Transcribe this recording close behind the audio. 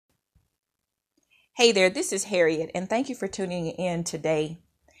Hey there, this is Harriet, and thank you for tuning in today.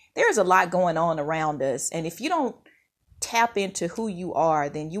 There's a lot going on around us, and if you don't tap into who you are,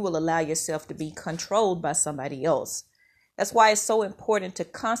 then you will allow yourself to be controlled by somebody else. That's why it's so important to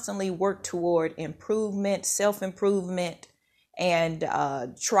constantly work toward improvement, self-improvement, and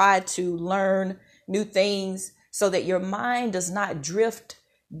try to learn new things so that your mind does not drift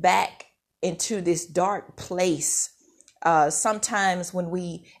back into this dark place. Sometimes when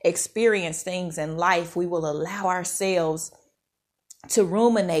we experience things in life, we will allow ourselves to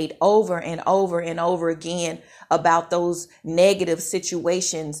ruminate over and over and over again about those negative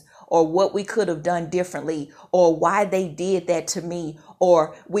situations or what we could have done differently or why they did that to me.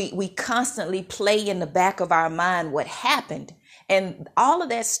 Or we constantly play in the back of our mind what happened. And all of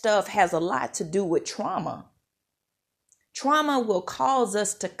that stuff has a lot to do with trauma. Trauma will cause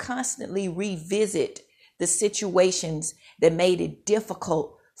us to constantly revisit the situations that made it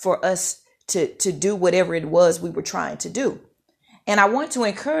difficult for us to do whatever it was we were trying to do. And I want to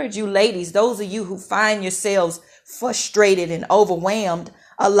encourage you, ladies, those of you who find yourselves frustrated and overwhelmed,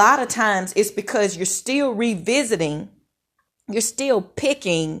 a lot of times it's because you're still revisiting, you're still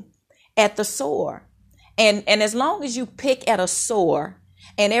picking at the sore. And as long as you pick at a sore,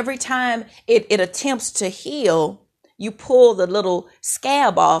 and every time it attempts to heal, you pull the little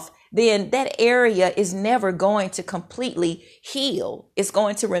scab off, then that area is never going to completely heal. It's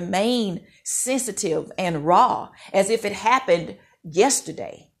going to remain sensitive and raw as if it happened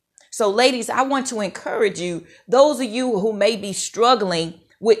yesterday. So ladies, I want to encourage you, those of you who may be struggling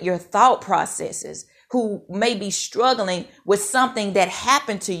with your thought processes, who may be struggling with something that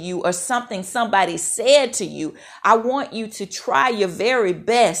happened to you or something somebody said to you, I want you to try your very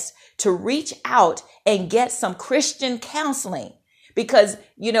best to reach out and get some Christian counseling. Because,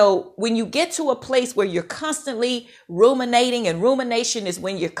 when you get to a place where you're constantly ruminating, and rumination is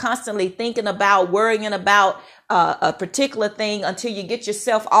when you're constantly thinking about, worrying about a particular thing until you get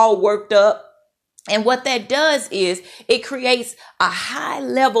yourself all worked up. And what that does is it creates a high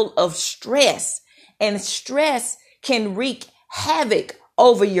level of stress, and stress can wreak havoc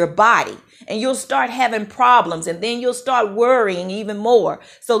over your body, and you'll start having problems, and then you'll start worrying even more.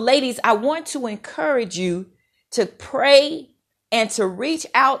 So ladies, I want to encourage you to pray and to reach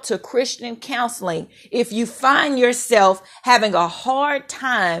out to Christian counseling if you find yourself having a hard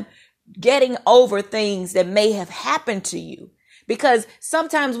time getting over things that may have happened to you. Because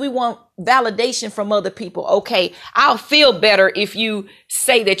sometimes we want validation from other people. Okay, I'll feel better if you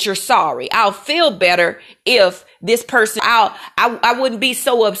say that you're sorry. I'll feel better if this person, I wouldn't be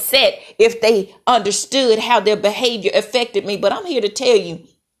so upset if they understood how their behavior affected me. But I'm here to tell you,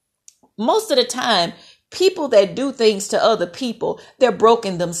 most of the time, people that do things to other people, they're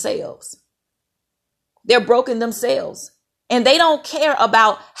broken themselves. They're broken themselves. And they don't care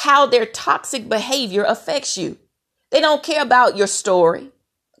about how their toxic behavior affects you. They don't care about your story.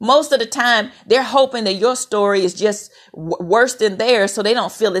 Most of the time, they're hoping that your story is just worse than theirs, so they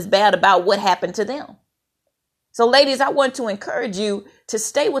don't feel as bad about what happened to them. So ladies, I want to encourage you to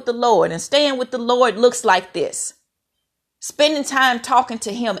stay with the Lord. And staying with the Lord looks like this: spending time talking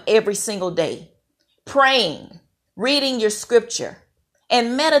to him every single day, praying, reading your scripture,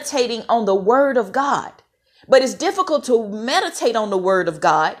 and meditating on the word of God. But it's difficult to meditate on the word of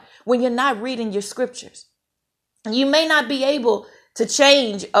God when you're not reading your scriptures. You may not be able to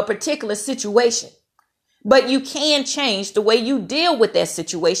change a particular situation, but you can change the way you deal with that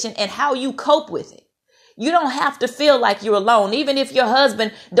situation and how you cope with it. You don't have to feel like you're alone, even if your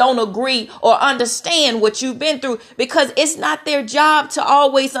husband don't agree or understand what you've been through, because it's not their job to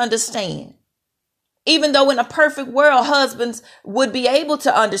always understand. Even though in a perfect world, husbands would be able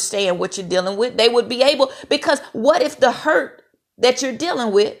to understand what you're dealing with. They would be able, because what if the hurt that you're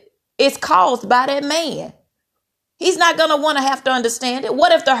dealing with is caused by that man? He's not going to want to have to understand it.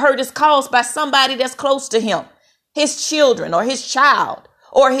 What if the hurt is caused by somebody that's close to him, his children or his child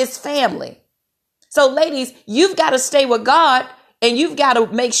or his family? So ladies, you've got to stay with God, and you've got to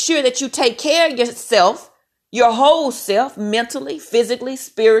make sure that you take care of yourself, your whole self, mentally, physically,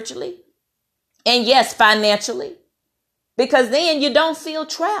 spiritually, and yes, financially, because then you don't feel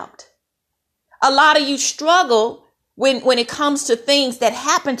trapped. A lot of you struggle when it comes to things that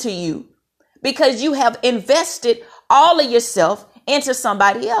happen to you because you have invested all of yourself into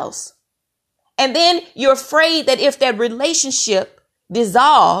somebody else. And then you're afraid that if that relationship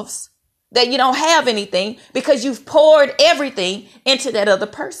dissolves, that you don't have anything because you've poured everything into that other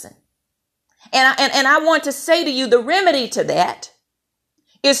person. And I want to say to you, the remedy to that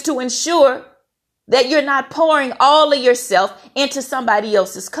is to ensure that you're not pouring all of yourself into somebody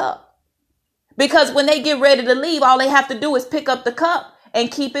else's cup. Because when they get ready to leave, all they have to do is pick up the cup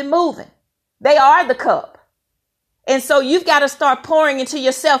and keep it moving. They are the cup. And so you've got to start pouring into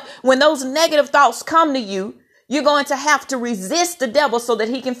yourself. When those negative thoughts come to you, you're going to have to resist the devil so that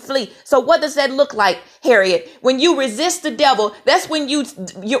he can flee. So what does that look like, Harriet? When you resist the devil, that's when you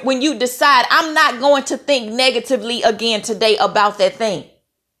decide, I'm not going to think negatively again today about that thing.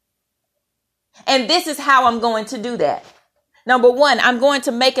 And this is how I'm going to do that. Number one, I'm going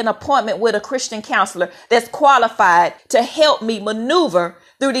to make an appointment with a Christian counselor that's qualified to help me maneuver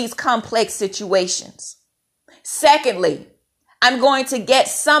through these complex situations. Secondly, I'm going to get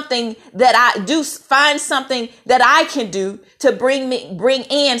something find something that I can do to bring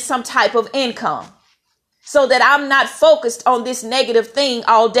in some type of income so that I'm not focused on this negative thing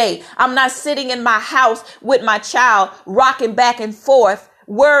all day. I'm not sitting in my house with my child, rocking back and forth,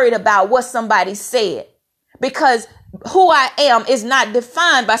 worried about what somebody said, because who I am is not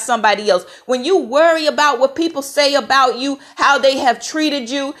defined by somebody else. When you worry about what people say about you, how they have treated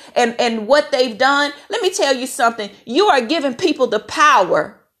you and what they've done, let me tell you something. You are giving people the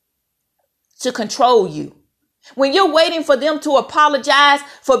power to control you. When you're waiting for them to apologize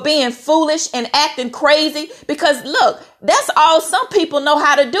for being foolish and acting crazy, because look, that's all some people know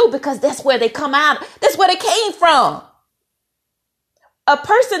how to do, because that's where they come out. That's where they came from. A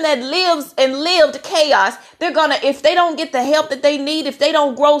person that lived chaos, they're gonna, if they don't get the help that they need, if they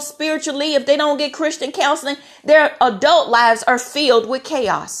don't grow spiritually, if they don't get Christian counseling, their adult lives are filled with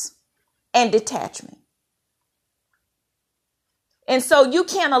chaos and detachment. And so you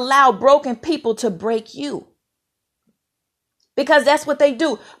can't allow broken people to break you, because that's what they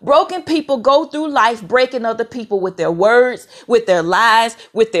do. Broken people go through life breaking other people with their words, with their lies,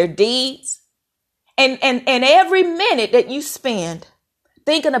 with their deeds. And every minute that you spend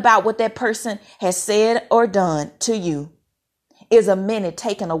thinking about what that person has said or done to you is a minute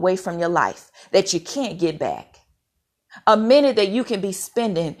taken away from your life that you can't get back. A minute that you can be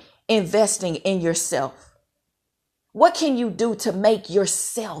spending investing in yourself. What can you do to make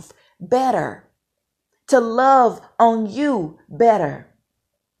yourself better? To love on you better?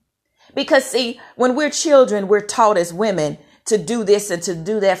 Because see, when we're children, we're taught as women to do this and to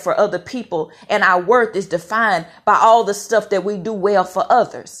do that for other people. And our worth is defined by all the stuff that we do well for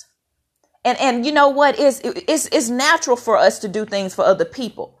others. And you know what? It's natural for us to do things for other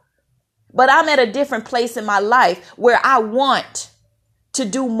people. But I'm at a different place in my life where I want to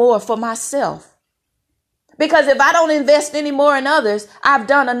do more for myself. Because if I don't invest any more in others, I've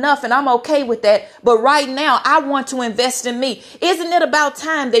done enough and I'm okay with that. But right now, I want to invest in me. Isn't it about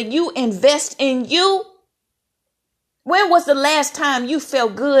time that you invest in you? When was the last time you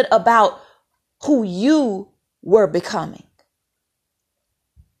felt good about who you were becoming?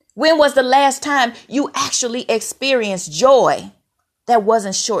 When was the last time you actually experienced joy that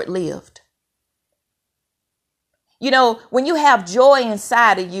wasn't short-lived? You know, when you have joy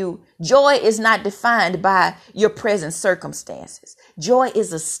inside of you, joy is not defined by your present circumstances. Joy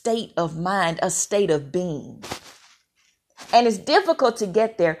is a state of mind, a state of being. And it's difficult to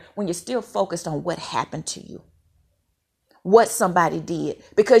get there when you're still focused on what happened to you, what somebody did,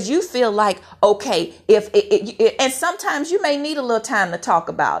 because you feel like, okay, and sometimes you may need a little time to talk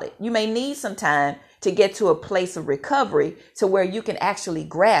about it. You may need some time to get to a place of recovery to where you can actually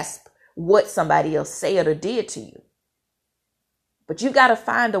grasp what somebody else said or did to you. But you got to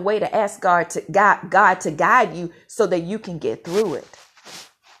find a way to ask God to guide you so that you can get through it.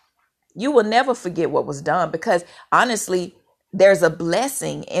 You will never forget what was done, because honestly, there's a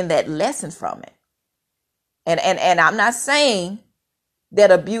blessing in that lesson from it. And I'm not saying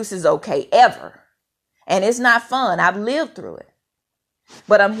that abuse is okay ever. And it's not fun. I've lived through it.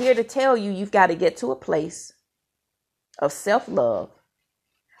 But I'm here to tell you, you've got to get to a place of self-love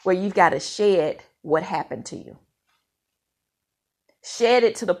where you've got to shed what happened to you. Shed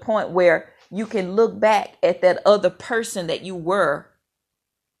it to the point where you can look back at that other person that you were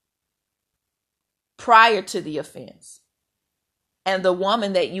prior to the offense and the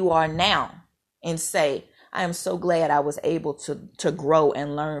woman that you are now and say, I am so glad I was able to grow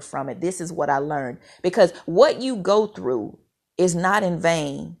and learn from it. This is what I learned. Because what you go through is not in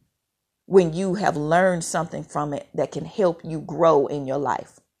vain when you have learned something from it that can help you grow in your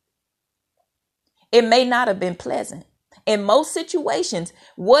life. It may not have been pleasant. In most situations,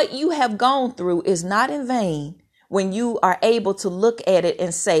 what you have gone through is not in vain when you are able to look at it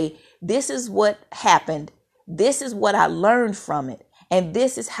and say, this is what happened. This is what I learned from it. And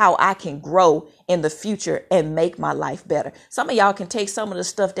this is how I can grow in the future and make my life better. Some of y'all can take some of the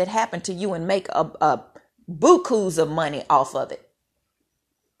stuff that happened to you and make a bukus of money off of it.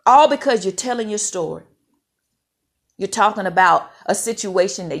 All because you're telling your story. You're talking about a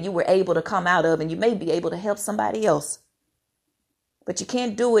situation that you were able to come out of, and you may be able to help somebody else. But you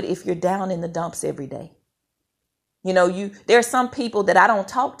can't do it if you're down in the dumps every day. There are some people that I don't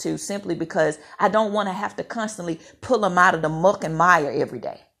talk to simply because I don't want to have to constantly pull them out of the muck and mire every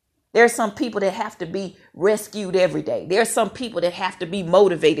day. There are some people that have to be rescued every day. There are some people that have to be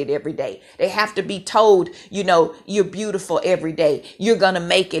motivated every day. They have to be told, you're beautiful every day. You're going to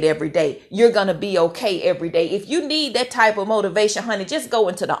make it every day. You're going to be okay every day. If you need that type of motivation, honey, just go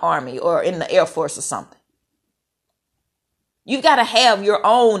into the Army or in the Air Force or something. You've got to have your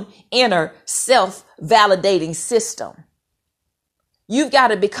own inner self-validating system. You've got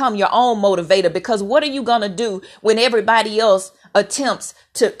to become your own motivator, because what are you going to do when everybody else attempts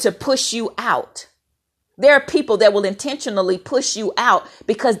to push you out? There are people that will intentionally push you out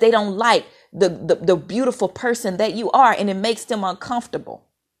because they don't like the beautiful person that you are, and it makes them uncomfortable.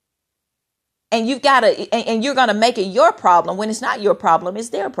 And you're going to make it your problem when it's not your problem, it's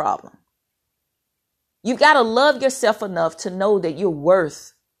their problem. You've got to love yourself enough to know that you're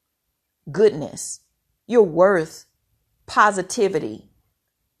worth goodness. You're worth positivity.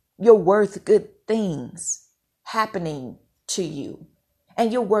 You're worth good things happening to you.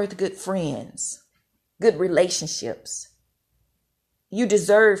 And you're worth good friends, good relationships. You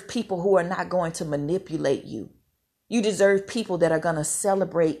deserve people who are not going to manipulate you. You deserve people that are going to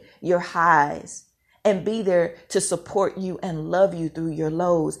celebrate your highs and be there to support you and love you through your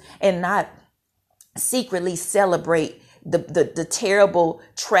lows, and not secretly celebrate the terrible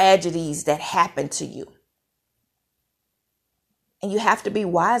tragedies that happen to you. And you have to be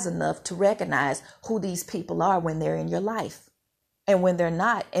wise enough to recognize who these people are when they're in your life and when they're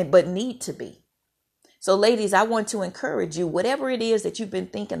not, but need to be. So ladies, I want to encourage you, whatever it is that you've been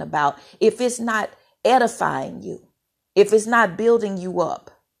thinking about, if it's not edifying you, if it's not building you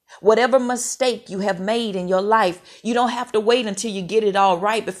up, whatever mistake you have made in your life, you don't have to wait until you get it all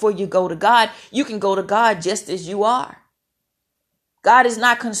right before you go to God. You can go to God just as you are. God is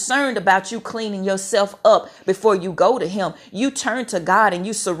not concerned about you cleaning yourself up before you go to him. You turn to God and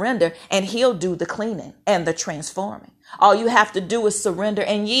you surrender, and he'll do the cleaning and the transforming. All you have to do is surrender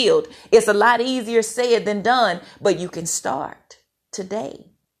and yield. It's a lot easier said than done, but you can start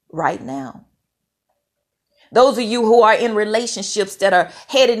today, right now. Those of you who are in relationships that are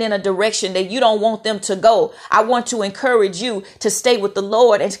headed in a direction that you don't want them to go, I want to encourage you to stay with the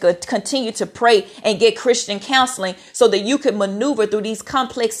Lord and to continue to pray and get Christian counseling so that you can maneuver through these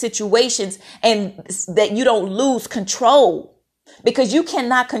complex situations and that you don't lose control. Because you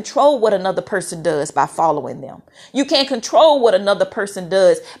cannot control what another person does by following them. You can't control what another person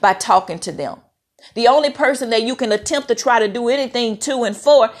does by talking to them. The only person that you can attempt to try to do anything to and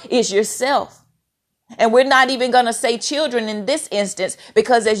for is yourself. And we're not even going to say children in this instance,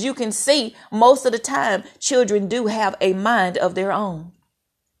 because as you can see, most of the time, children do have a mind of their own.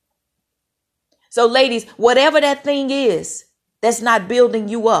 So ladies, whatever that thing is that's not building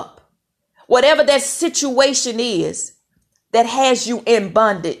you up, whatever that situation is that has you in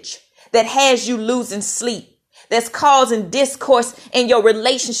bondage, that has you losing sleep, that's causing discourse in your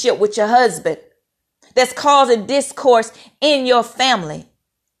relationship with your husband, that's causing discourse in your family,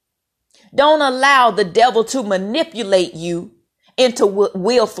 don't allow the devil to manipulate you into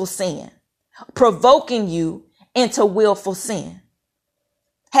willful sin, provoking you into willful sin,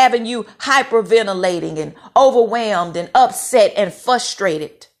 having you hyperventilating and overwhelmed and upset and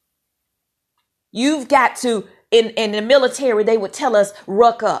frustrated. You've got to, in the military, they would tell us,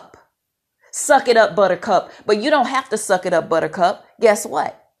 ruck up, suck it up, buttercup. But you don't have to suck it up, buttercup. Guess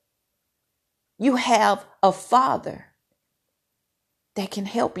what? You have a father that can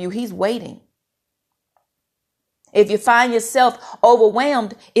help you. He's waiting. If you find yourself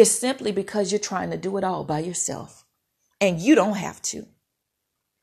overwhelmed, it's simply because you're trying to do it all by yourself. And you don't have to.